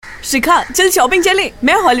शिखा, चल शॉपिंग चले,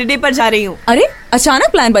 मैं हॉलिडे पर जा रही हूँ। अरे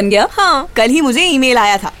अचानक प्लान बन गया? हाँ, कल ही मुझे ईमेल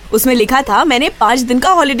आया था, उसमें लिखा था मैंने 5 दिन का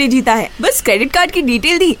हॉलिडे जीता है। बस क्रेडिट कार्ड की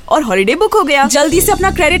डिटेल दी और हॉलिडे बुक हो गया। जल्दी से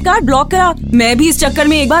अपना क्रेडिट कार्ड ब्लॉक करा। मैं भी इस चक्कर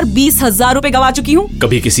में एक बार 20,000 रूपए गवा चुकी हूँ।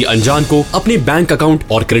 कभी किसी अनजान को अपने बैंक अकाउंट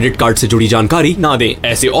और क्रेडिट कार्ड से जुड़ी जानकारी ना दें।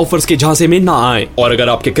 ऐसे ऑफर्स के झांसे में ना आएं। और अगर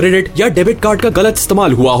आपके क्रेडिट या डेबिट कार्ड का गलत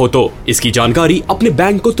इस्तेमाल हुआ हो तो इसकी जानकारी अपने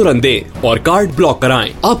बैंक को तुरंत दें और कार्ड ब्लॉक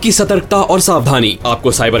कराएं। आपकी सतर्कता और सावधानी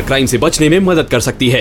आपको साइबर क्राइम से बचने में मदद कर सकती है।